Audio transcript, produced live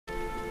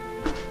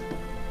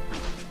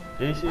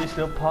This is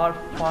the part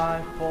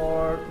 5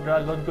 for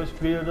Dragon Quest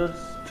Builders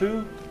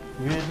 2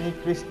 with me,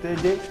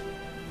 kristj.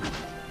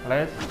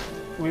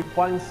 We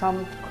find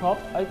some crop,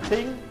 I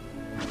think.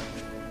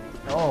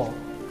 Oh,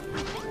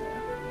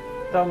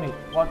 tell me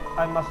what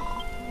I must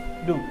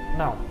do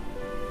now.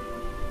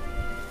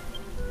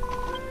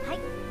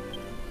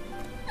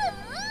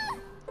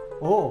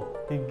 Oh,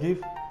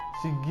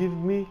 she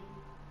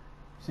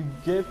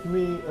gave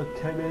me a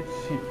cabbage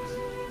seed.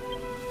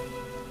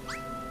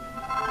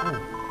 Oh,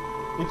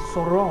 it's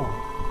so wrong.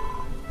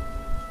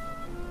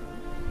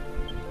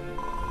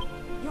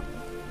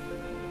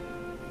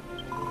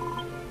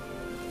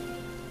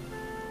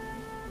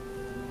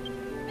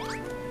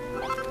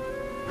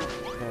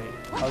 Okay,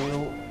 I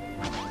will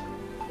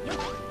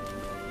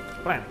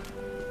plant.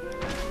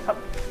 Up.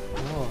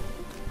 Oh,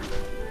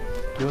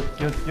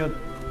 cute.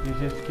 This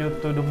is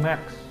cute to the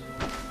max.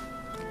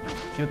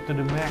 Cute to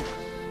the max.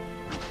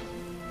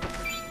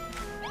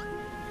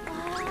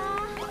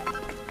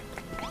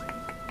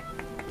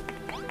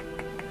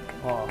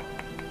 Oh,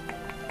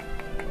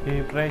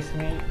 he praised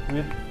me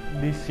with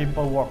this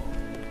simple work.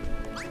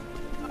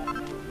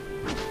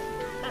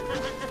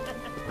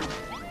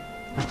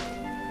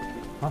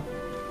 Huh?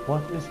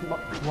 What is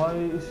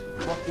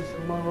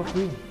Maro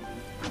doing?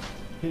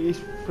 He is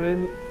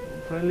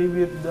friendly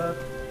with that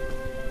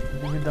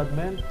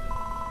man.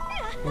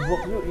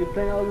 You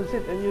playing all the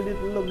shit and you did a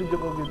lovely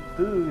job of it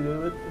too. You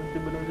know it.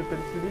 Until below the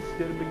pencil this,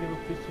 they are beginning of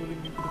visually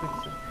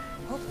perfection.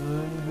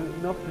 Good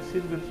enough, the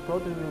seed will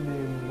sprout and will be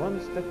one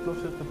step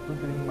closer to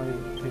fulfilling my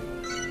dream.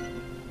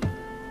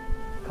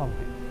 Count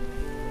it.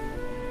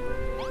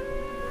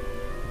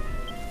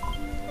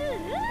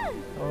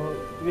 So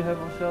we have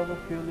ourselves a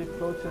few leaf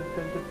floats and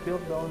planted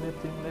field. The only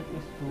thing left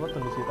is to water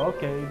the seed.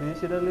 Okay, do you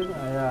see the leaf?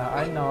 Yeah,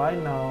 I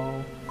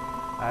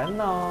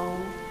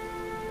know.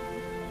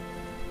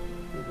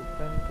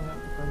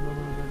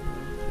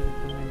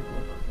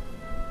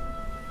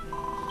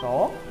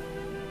 So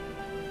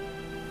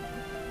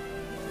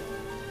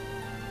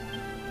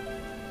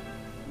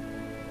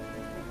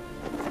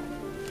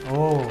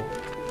oh,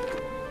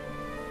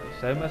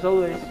 same as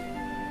always.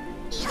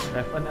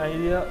 Have an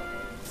idea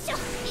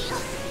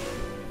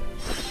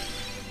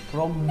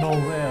from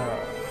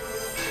nowhere.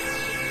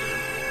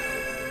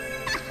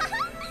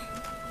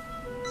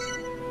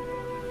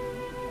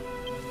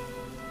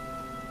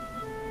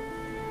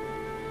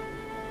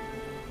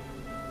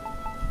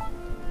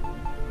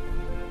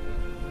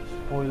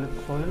 Spoiled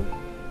soil.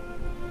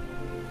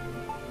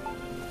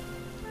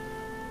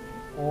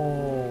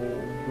 Oh,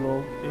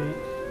 block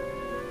eggs.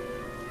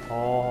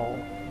 Oh,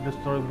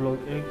 destroy block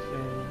eggs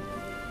and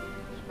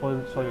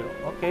spoiled soil.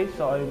 Okay,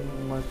 so I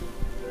must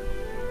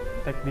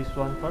take this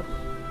one first.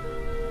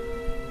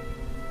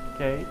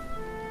 Okay.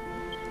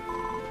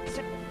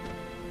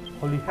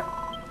 Holy heck!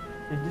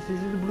 This is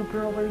the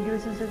blueprint of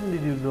irrigation system.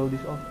 Did you draw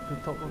this off the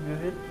top of your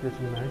head? That's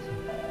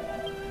amazing.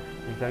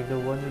 Exactly the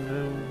one you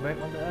drew back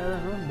on the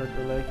island, huh? But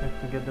like have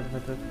to get the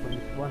method for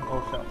this one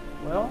also.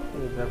 Well,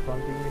 if there's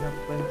one thing we have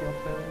plenty of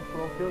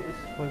field is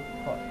quite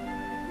hot.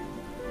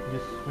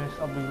 Just smash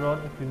up the ground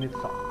if you need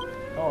some.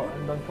 Oh,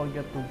 and don't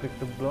forget to break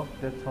the block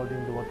that's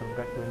holding the water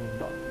back when you're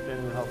done.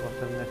 Then we'll help us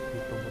the next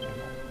little bit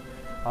more.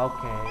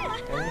 Okay,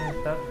 and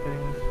you start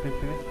getting this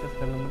previous, just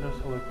remember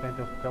there's always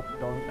plenty of crop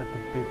down at the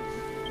pits.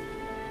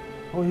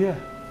 Oh yeah,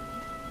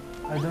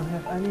 I don't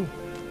have any.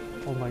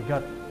 Oh my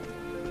god.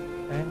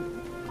 And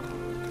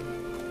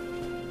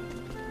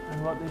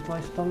what is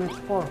my stomach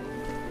for?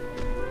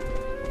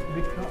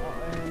 Because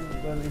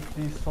well, it's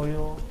the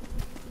soil.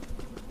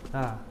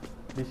 Ah,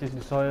 this is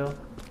the soil.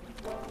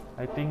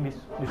 I think this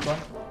one.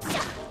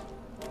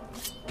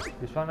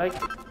 This one, right?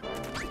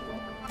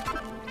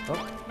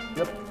 Oh,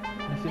 yep.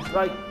 This is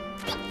right.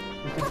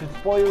 This is the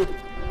spoiled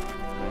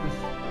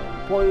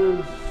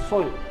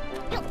soil.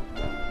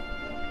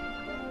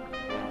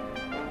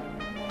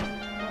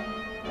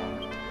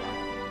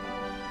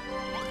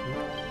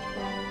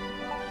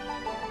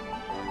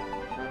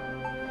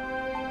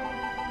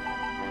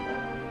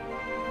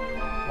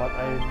 What I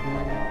do?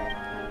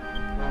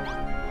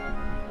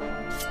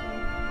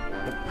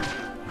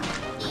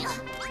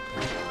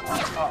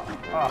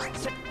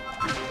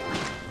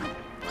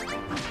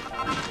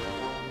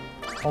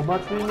 How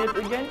much we need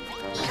again?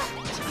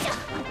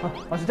 Huh,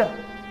 what's that?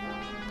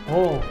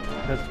 Oh,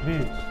 that's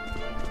beach.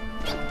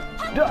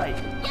 Die!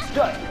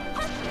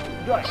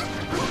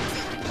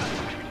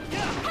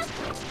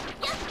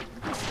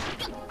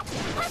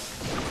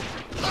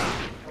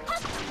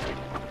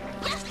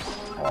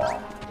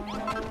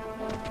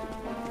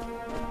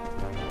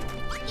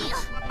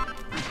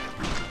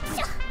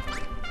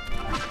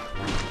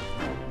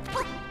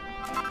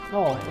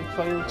 Oh, it's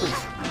soil too.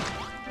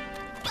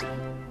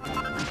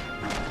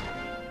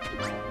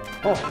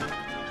 Oh,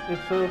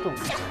 it's soil too.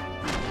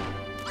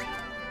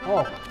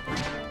 Oh,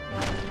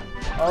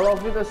 all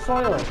of it is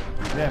soil.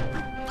 Damn.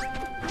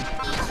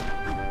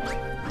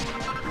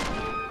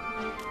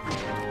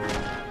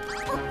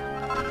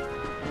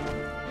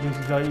 This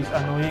guy is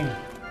annoying.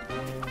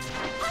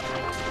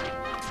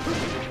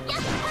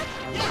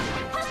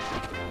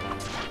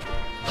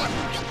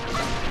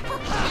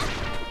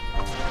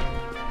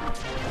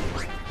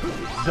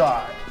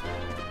 Die.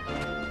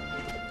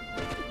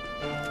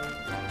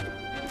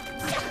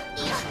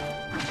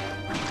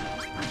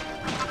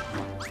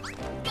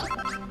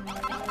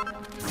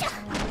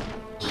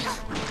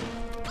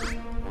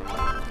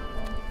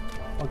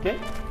 Okay,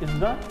 it's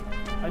done,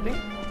 I think.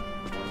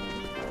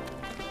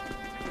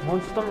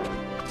 Monster!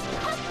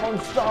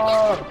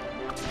 Monster!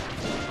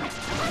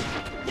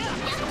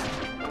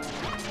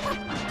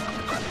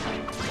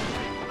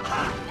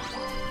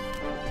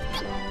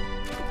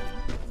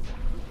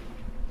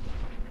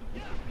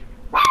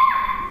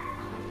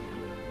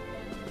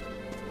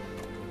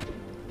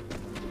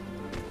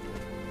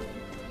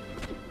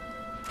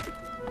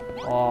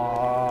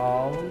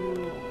 Oh,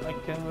 I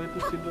can't wait to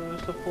see the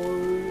rest of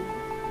all.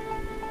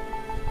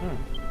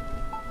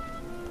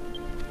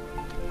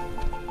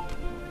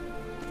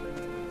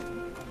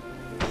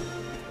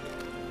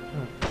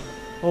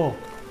 Oh,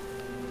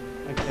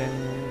 I can.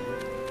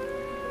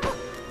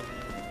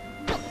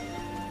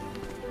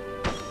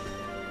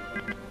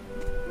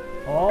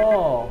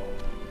 Oh,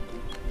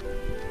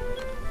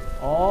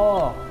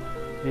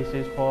 this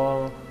is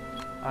for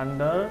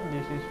under,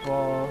 this is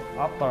for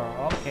upper.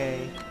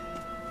 Okay.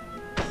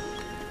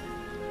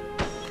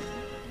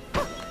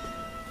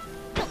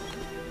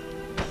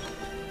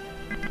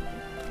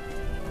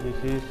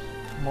 This is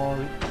more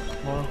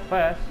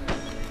fast.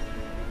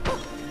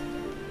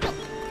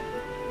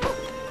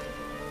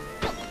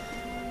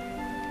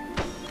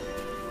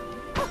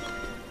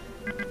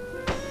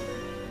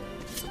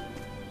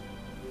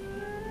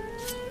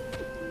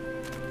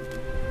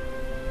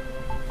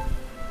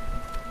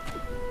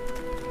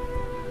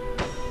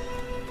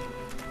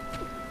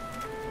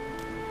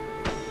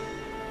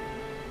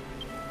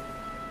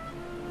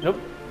 Yep.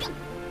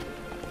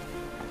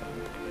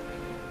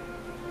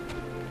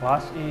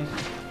 Last is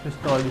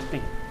destroy the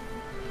stick.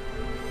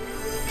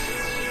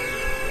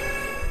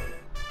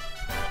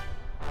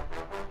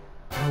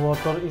 The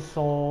water is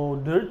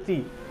so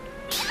dirty.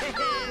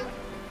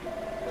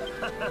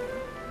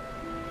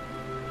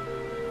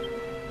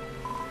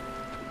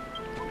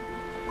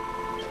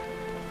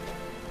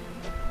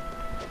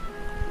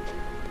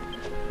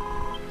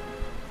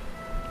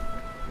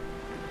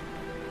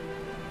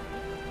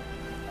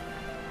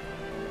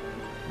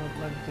 Not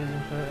like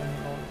Jennifer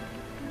and all.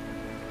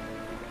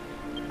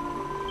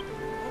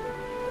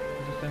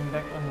 Stand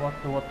back on what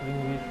the watering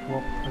with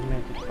work the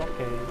magic.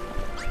 Okay.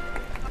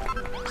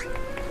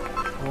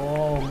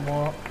 Oh,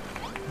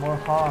 more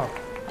hard.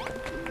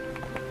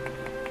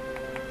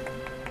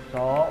 So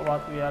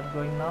what we are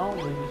going now,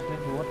 we just need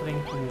the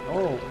watering fluid.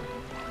 Oh,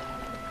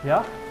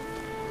 yeah.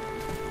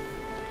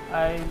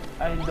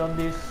 I done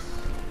this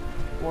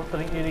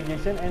watering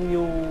irrigation and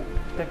you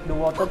take the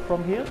water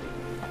from here.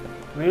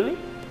 Really?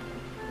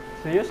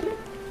 Seriously?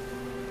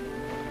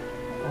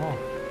 Oh,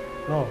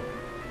 no.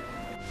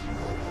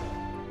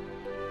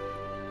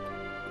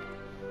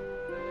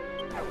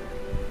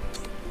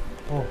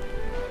 Oh,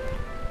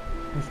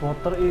 this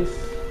water is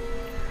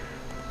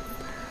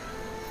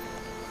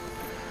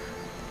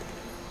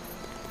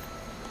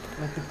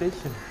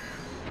meditation.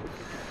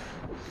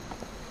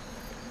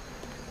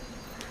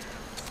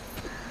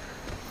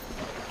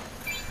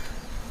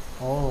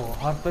 Oh,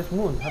 harvest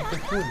moon,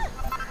 harvest moon.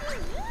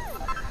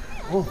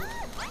 Oh.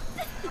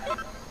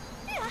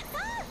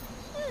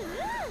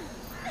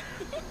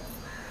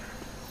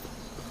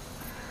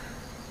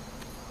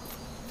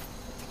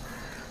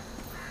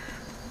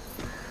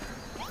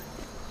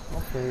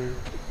 Okay.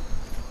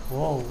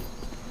 Whoa.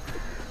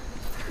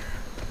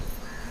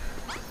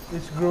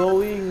 It's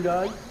growing,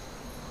 guys.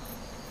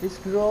 It's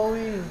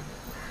growing.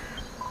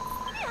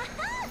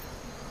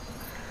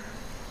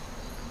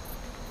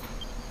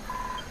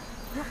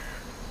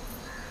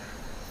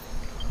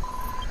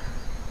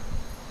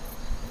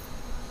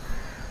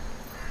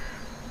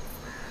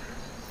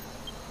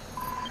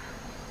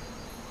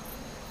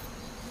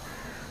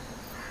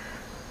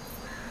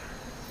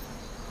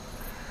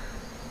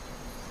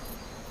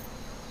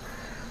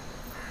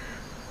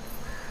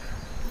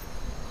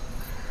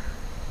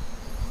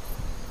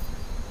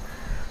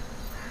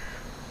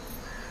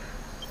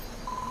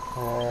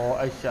 Oh,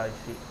 I see, I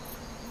see.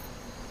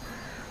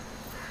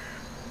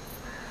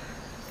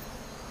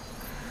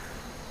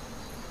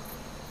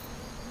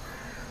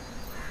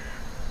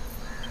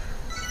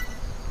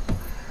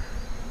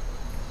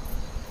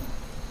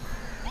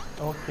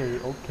 Okay,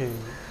 okay.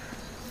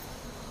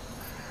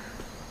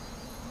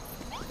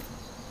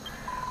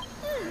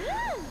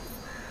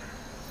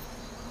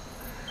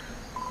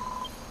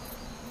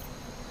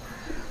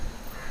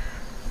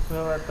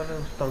 Well, after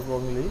they start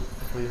growing leaves,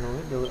 before you know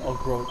it, they will all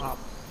grown up.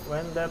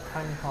 When that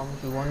time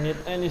comes, you won't need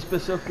any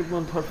special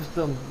equipment to harvest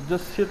them.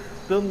 Just hit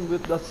them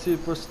with that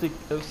silver stick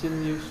I've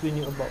seen you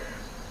swinging about.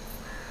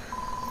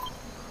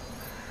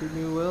 Hit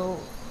me well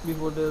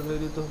before they're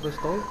ready to harvest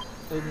all.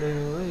 And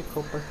anyway,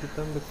 compass the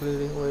time by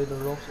clearing away the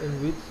rocks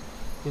and weeds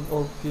in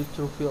all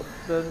future fields.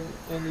 Then,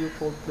 and you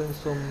could plant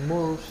some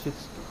more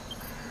seeds.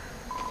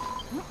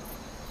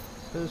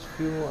 There's a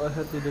few more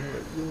ahead didn't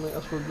wait. You may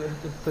as well go ahead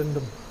and plant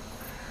them.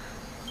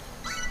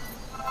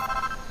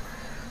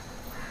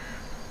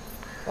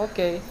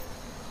 Okay.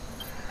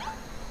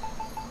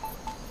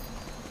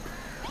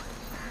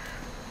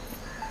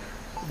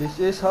 This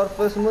is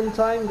Harvest Moon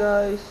time,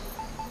 guys.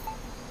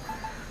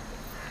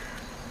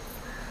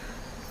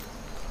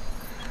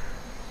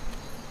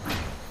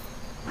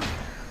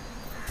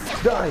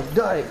 Die,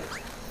 die.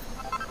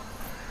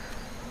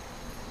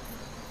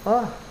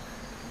 Ah,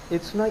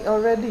 it's night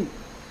already.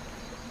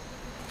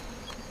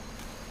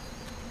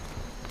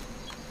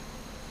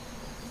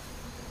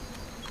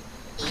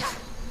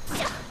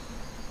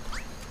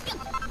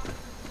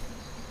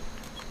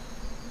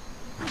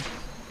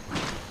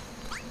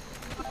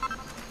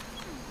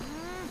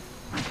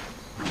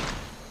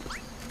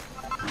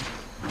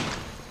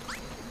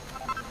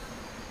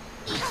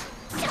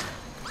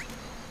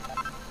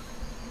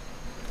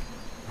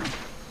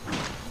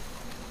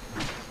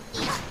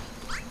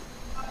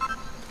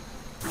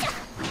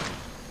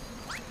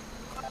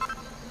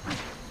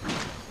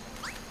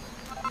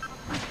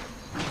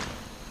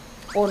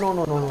 Oh no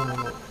no no no no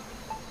no.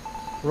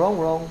 Wrong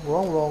wrong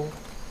wrong wrong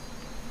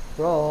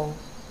wrong.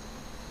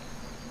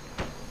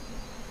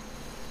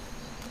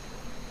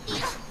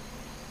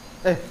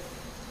 Eh,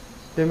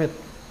 damn it.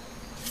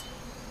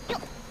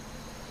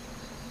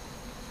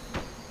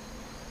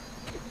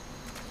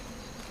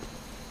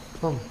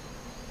 Come.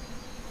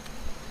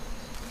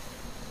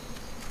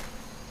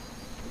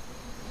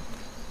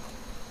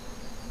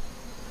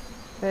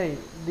 Hey,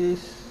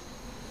 this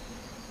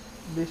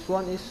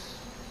one is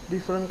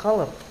different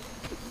color.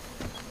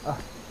 Ah.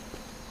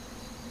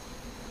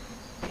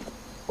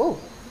 Oh.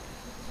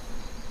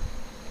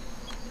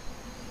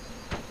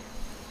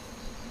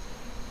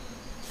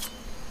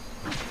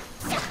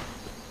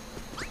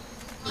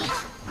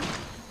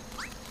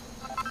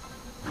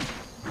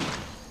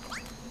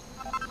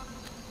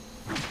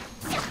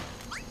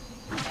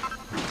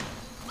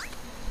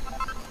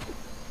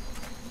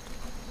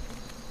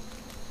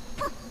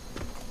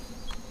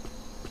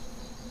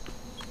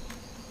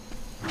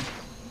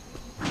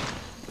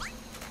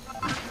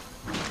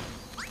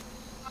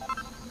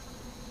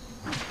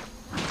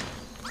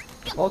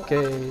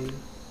 Okay.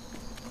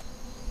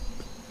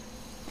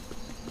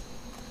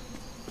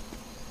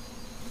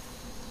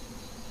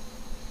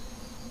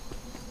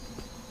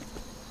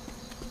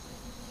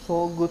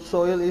 So good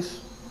soil is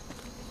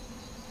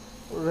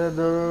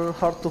rather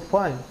hard to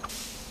find.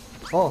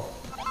 Oh.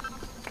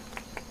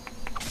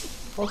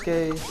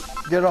 Okay.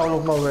 Get out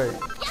of my way.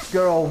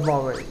 Get out of my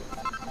way.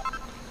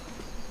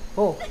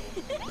 Oh.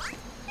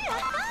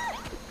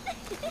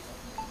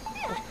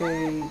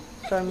 Okay.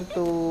 Time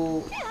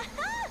to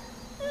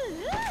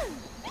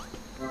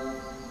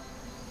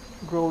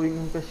growing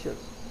impatient.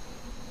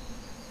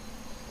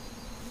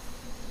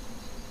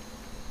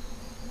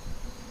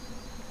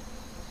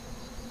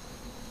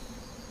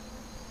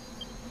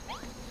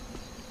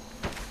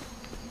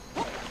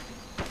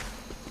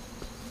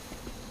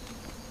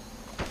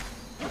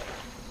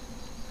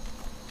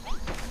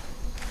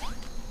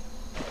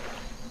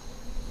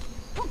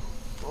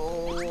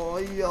 Oh,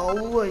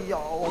 yo,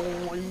 yo,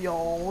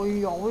 yo,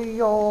 yo,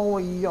 yo,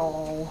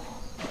 yo.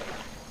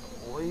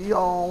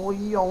 Yo,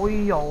 yo,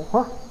 yo,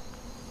 huh?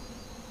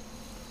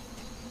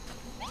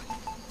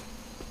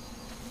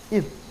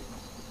 Eat.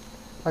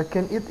 I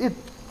can eat it.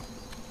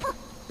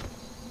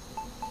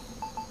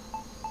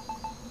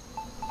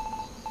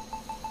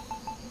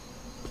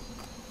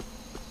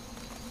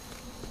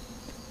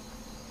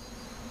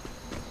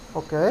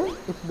 Okay,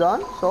 it's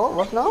done. So,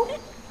 what now?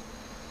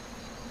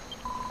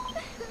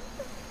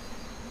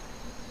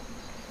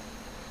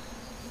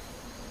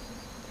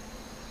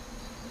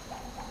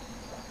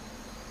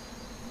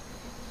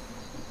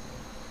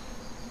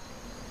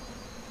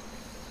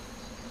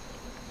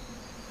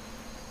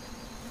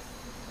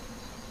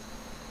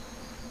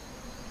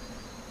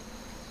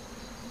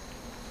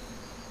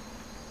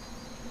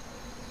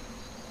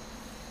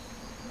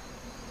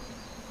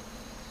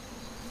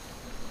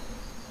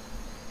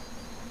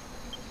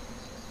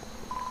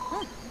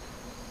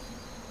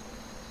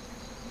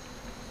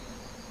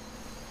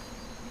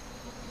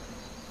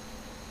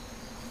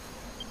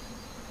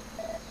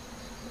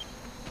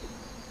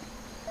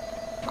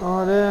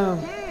 Oh damn,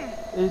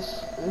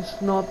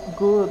 it's not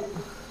good.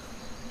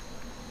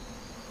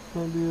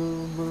 Maybe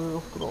a bit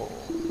of throw.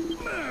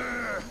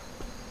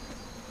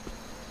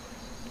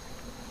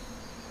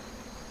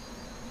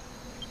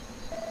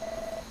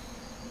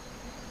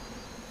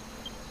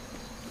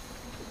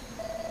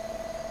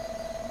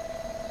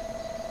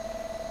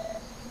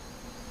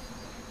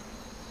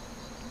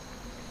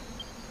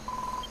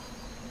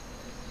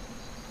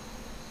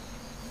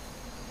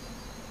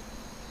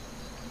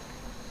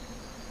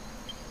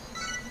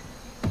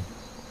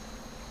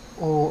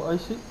 Oh, I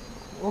see.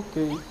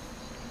 Okay.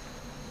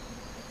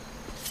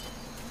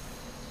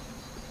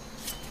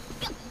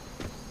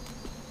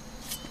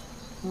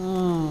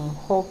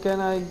 How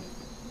can I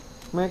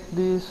make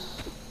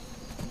this?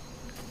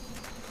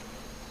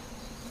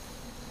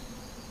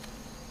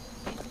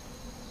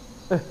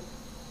 Eh.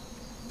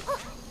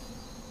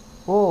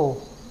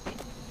 Oh.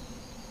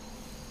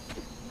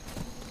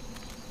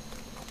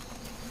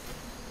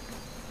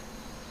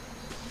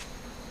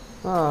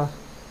 Ah.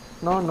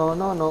 No, no,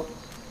 no, no.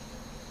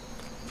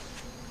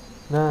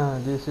 Nah,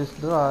 this is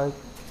right.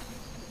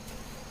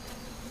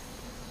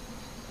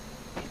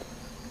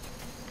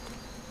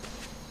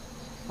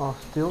 Oh,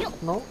 still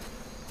no.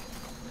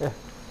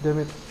 Damn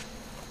it.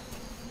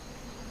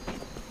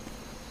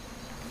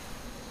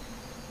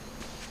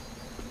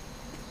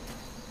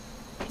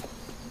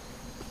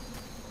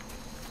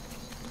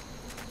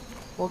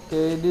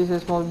 Okay, this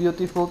is more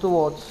beautiful to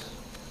watch.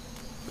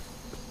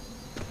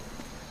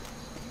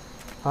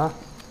 Huh?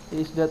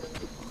 Is that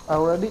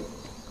already?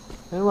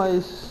 And why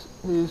is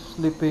he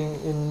sleeping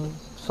in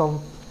some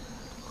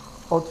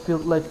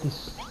outfield like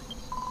this?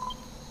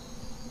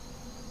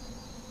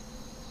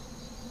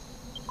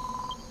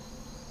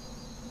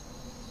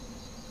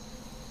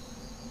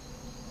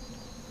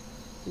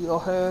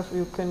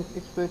 You can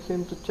expect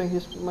him to change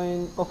his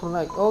mind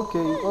overnight.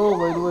 Okay. Oh,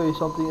 by the way,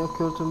 something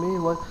occurred to me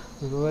while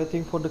we were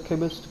waiting for the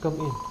cables to come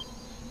in.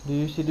 Do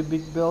you see the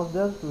big bells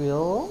there?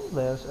 Well,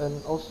 there's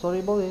an old story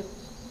about it.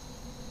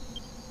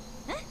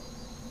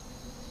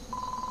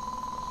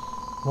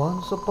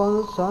 Once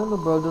upon a time, a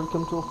brother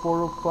came to a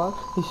forest park.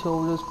 He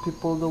showed his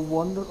people the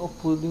wonder of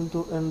pulling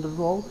to end the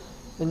road.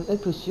 In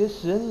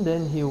appreciation,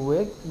 then he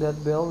waked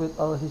that bell with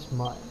all his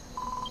might.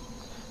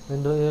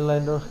 When the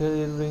airliner heard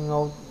it ring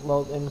out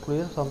loud and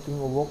clear, something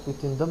awoke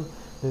within them.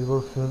 They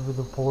were filled with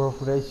the power of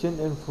creation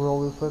and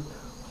prolific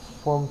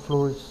form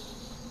flourished.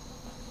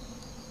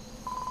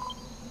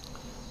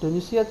 Don't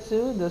you see it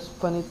too? Those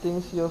funny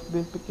things you have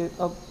been picking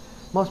up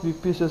must be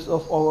pieces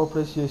of our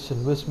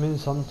appreciation, which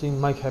means something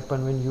might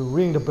happen when you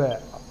ring the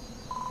bell.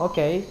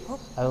 Okay,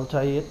 I'll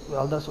try it.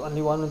 Well, there's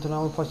only one to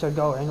know first I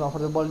go and offer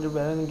the ball the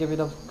bell and give it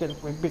a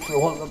big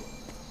one.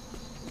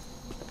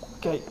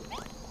 Okay,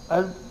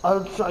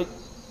 I'll try.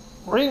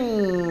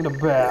 Ring the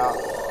bell.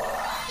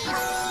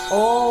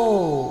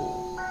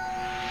 Oh,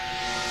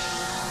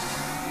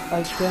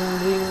 I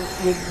can ring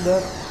with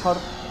that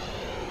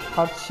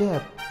heart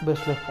shape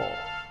base level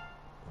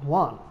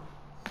 1.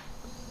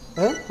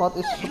 What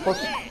is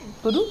supposed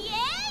to do?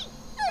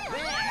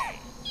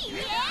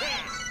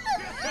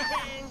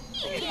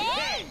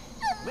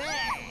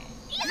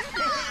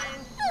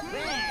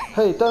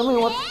 Hey, tell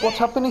me what's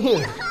happening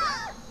here?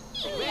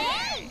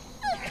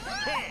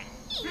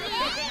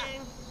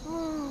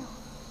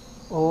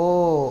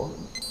 Oh,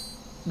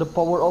 the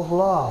power of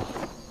love.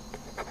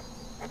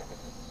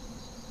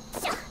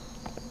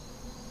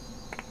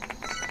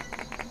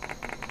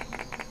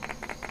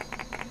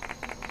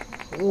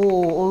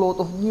 Oh, a lot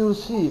of new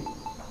sheep.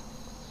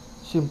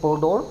 Simple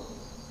door,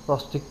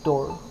 rustic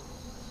door,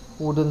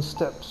 wooden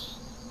steps,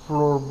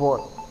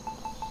 floorboard,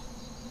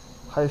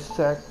 high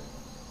stack,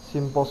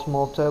 simple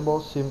small table,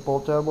 simple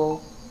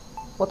table.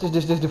 What is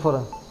this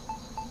different?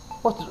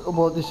 What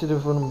about this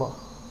different?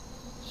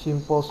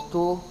 Simple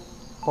stool,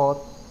 pot,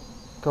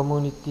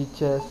 community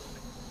chest,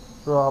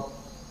 wrap.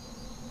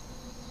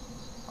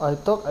 I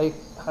thought I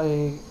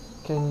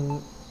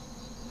can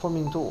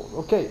farming tool.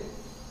 Okay,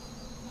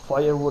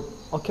 firewood.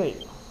 Okay.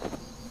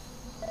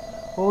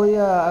 Oh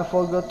yeah, I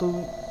forgot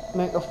to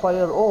make a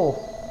fire. Oh,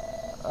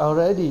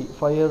 already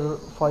fire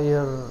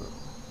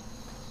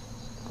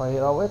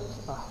out.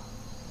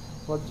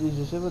 What did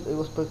you say? But it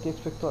was pretty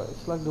expected.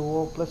 It's like the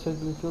whole place has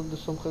been filled with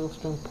some kind of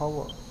strong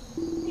power.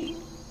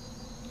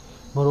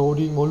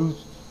 Marauding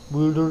Malus,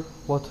 builder,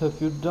 what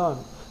have you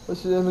done? I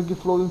see energy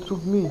flowing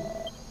through me.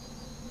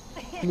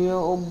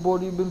 My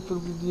body been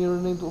filled with the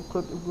energy to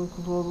operate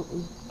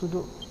to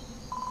do.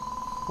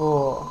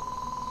 Oh,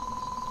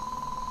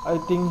 I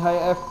think I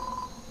have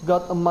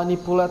got a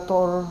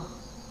manipulator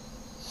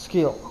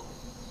skill.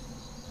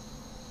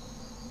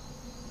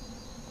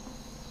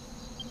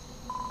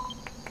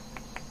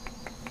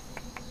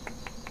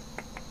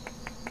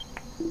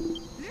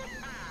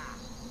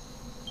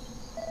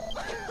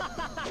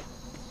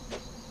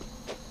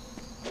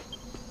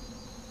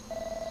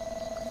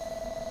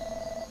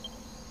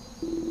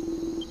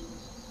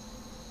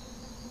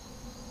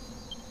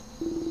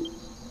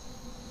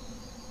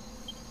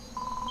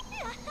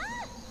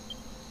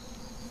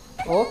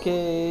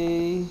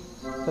 Okay,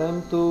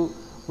 time to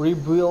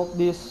rebuild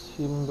this.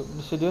 The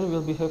decision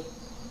will behave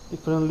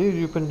differently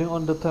depending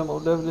on the time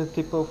of the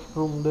type of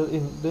room they're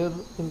in. They're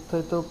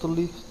entitled to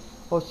live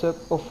outside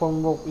of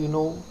farm work, you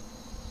know.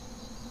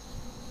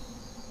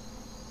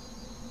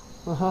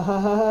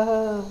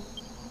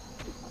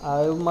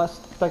 I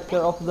must take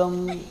care of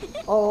them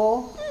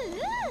all.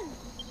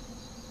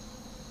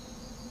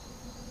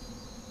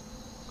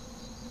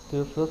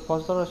 To feel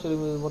faster, actually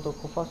will want to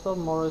go faster,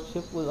 more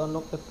ship will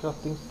unlock the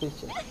crafting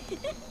station.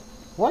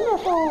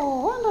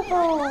 Wonderful!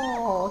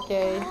 Wonderful!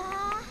 Okay.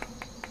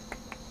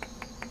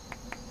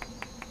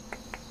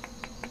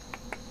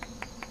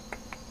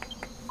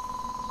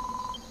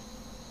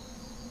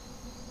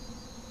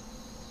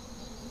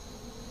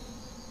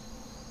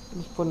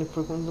 This funny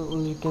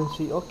frequency you can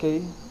see,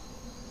 okay.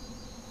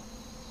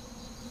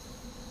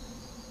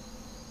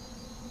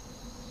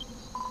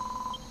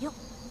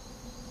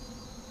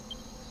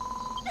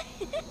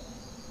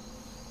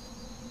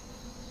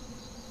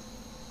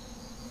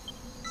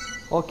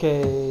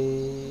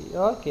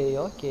 Okay,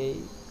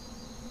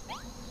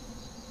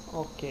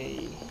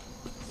 okay.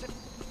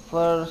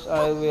 First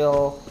I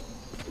will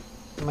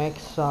make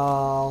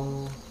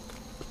some.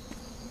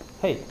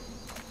 Hey,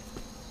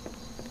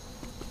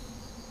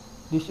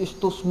 This is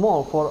too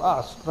small for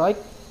us, right?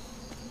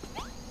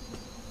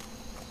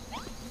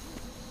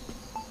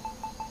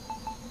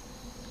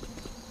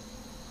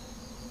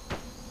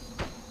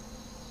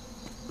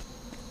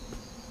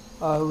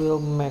 I will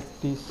make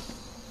this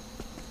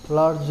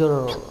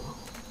larger.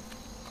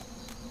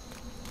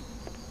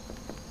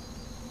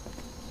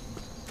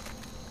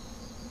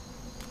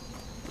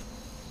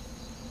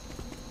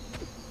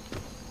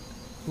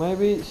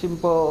 Maybe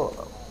simple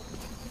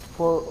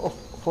for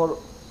for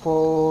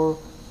for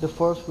the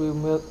first we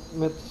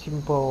made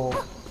simple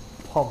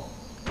home.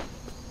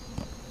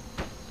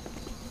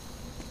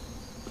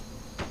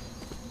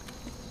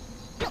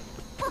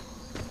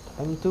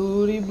 Time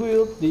to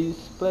rebuild this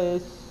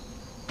place.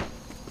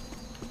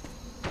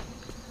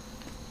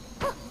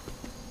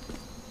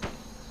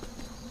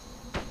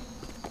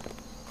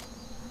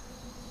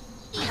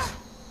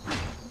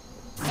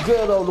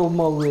 Get out of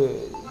my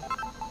way.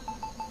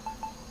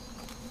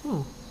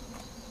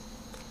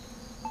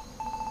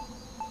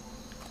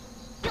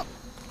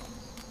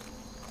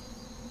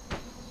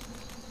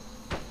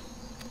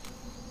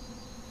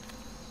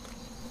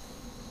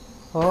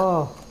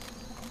 Ah,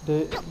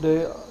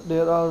 they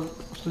are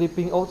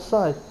sleeping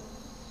outside.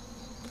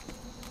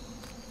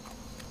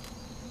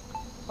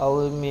 I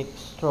will make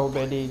straw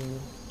bedding.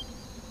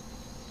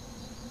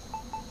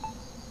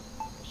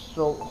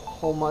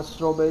 How much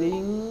straw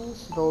bedding?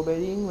 Straw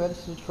bedding.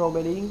 Where's the straw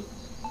bedding?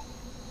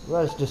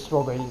 Where's the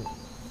straw bedding?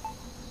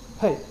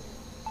 Hey,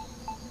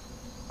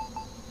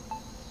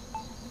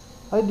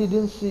 I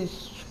didn't see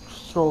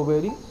straw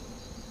bedding.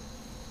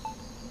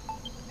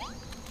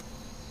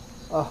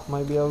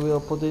 Maybe I will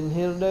put in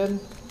here then.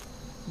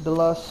 The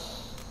last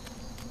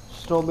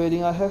straw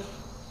bedding I have.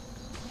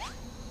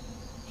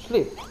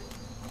 Sleep.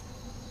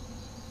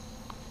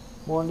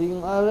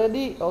 Morning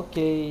already?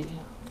 Okay.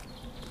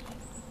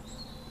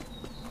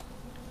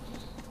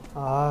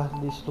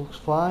 This looks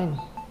fine.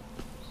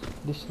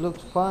 This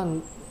looks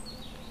fun.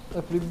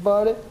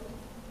 Everybody.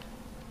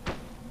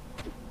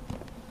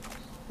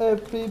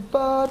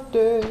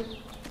 Everybody.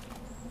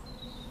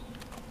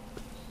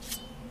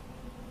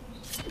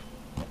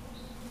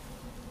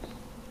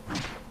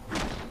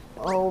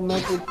 I'll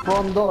make it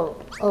front door.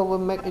 I will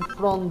make it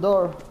front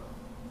door.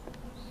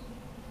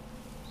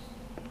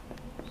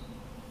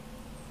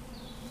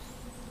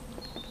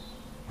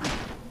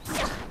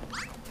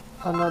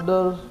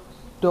 Another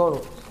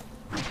door.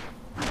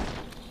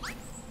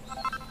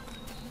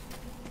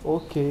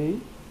 Okay.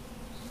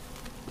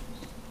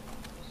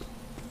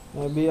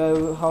 Maybe I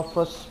will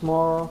harvest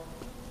more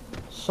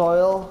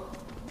soil.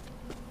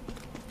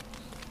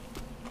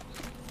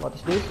 What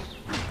is this?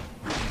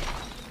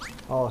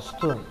 Oh,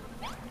 stone.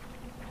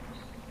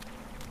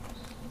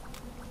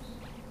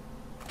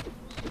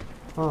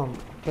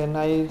 Can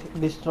I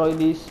destroy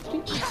this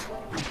tree?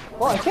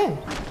 Oh, I can.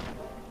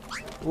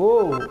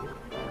 Whoa.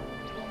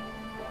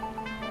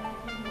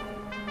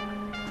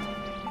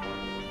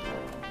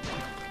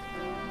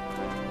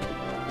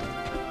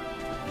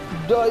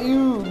 Die,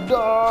 you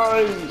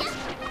die.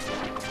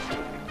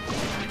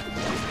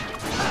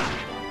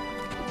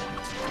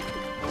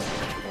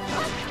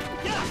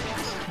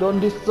 Don't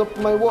disturb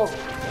my work.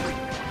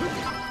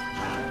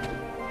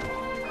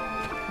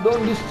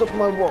 Don't disturb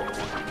my work.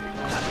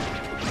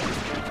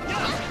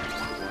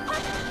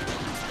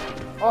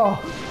 Oh.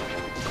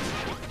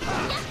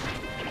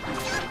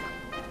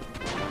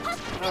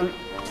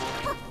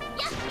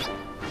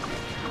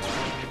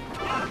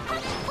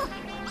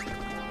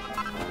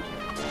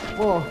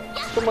 Oh,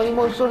 so many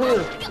monsters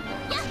here.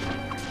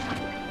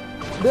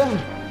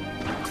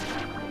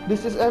 Damn.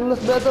 This is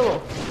endless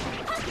battle.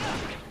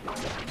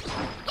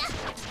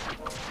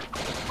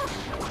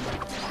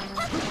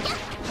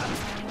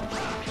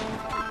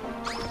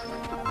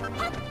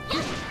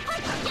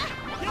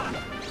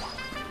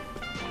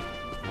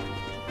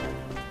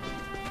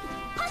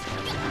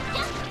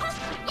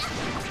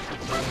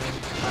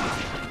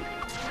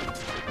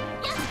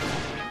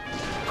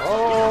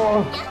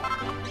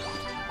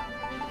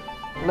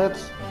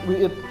 Let's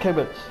we eat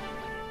cabbage.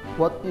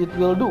 What it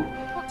will do?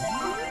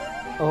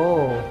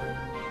 Oh.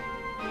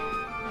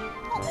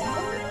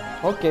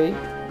 Okay.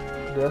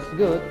 That's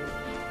good.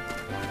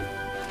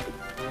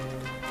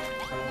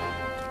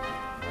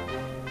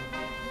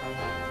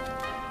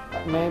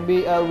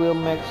 Maybe I will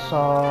make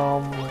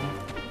some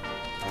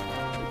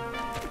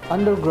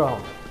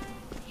underground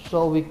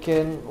so we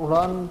can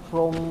run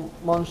from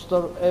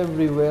monster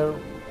everywhere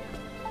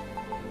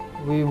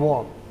we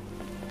want.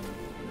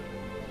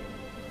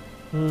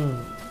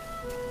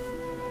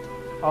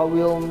 I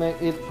will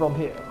make it from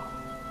here.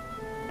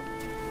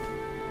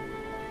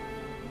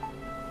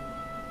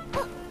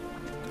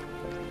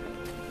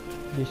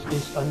 This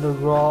is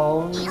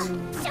underground.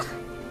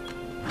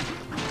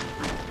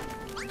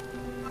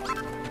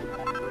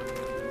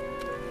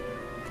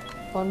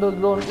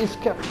 Underground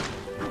escape.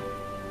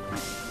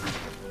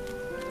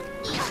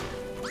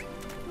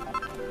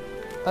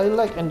 I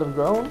like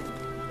underground.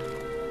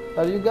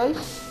 Are you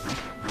guys?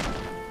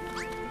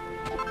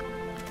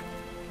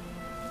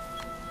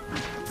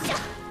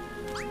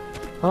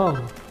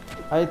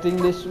 I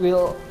think this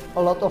will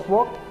a lot of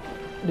work.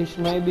 This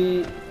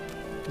maybe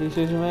this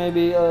is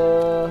maybe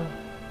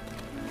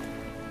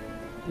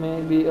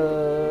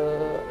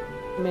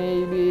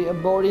a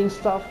boring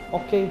stuff.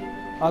 Okay,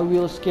 I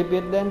will skip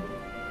it then.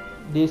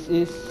 This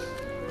is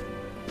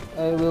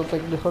I will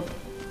take the hurt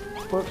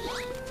first.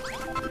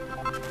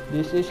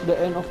 This is the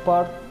end of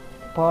part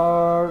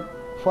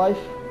 5.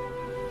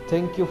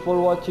 Thank you for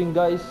watching,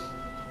 guys,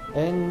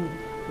 and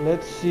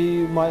let's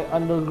see my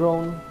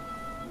underground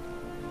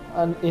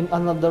and in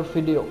another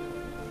video.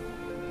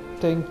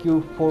 Thank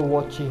you for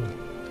watching.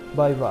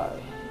 Bye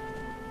bye.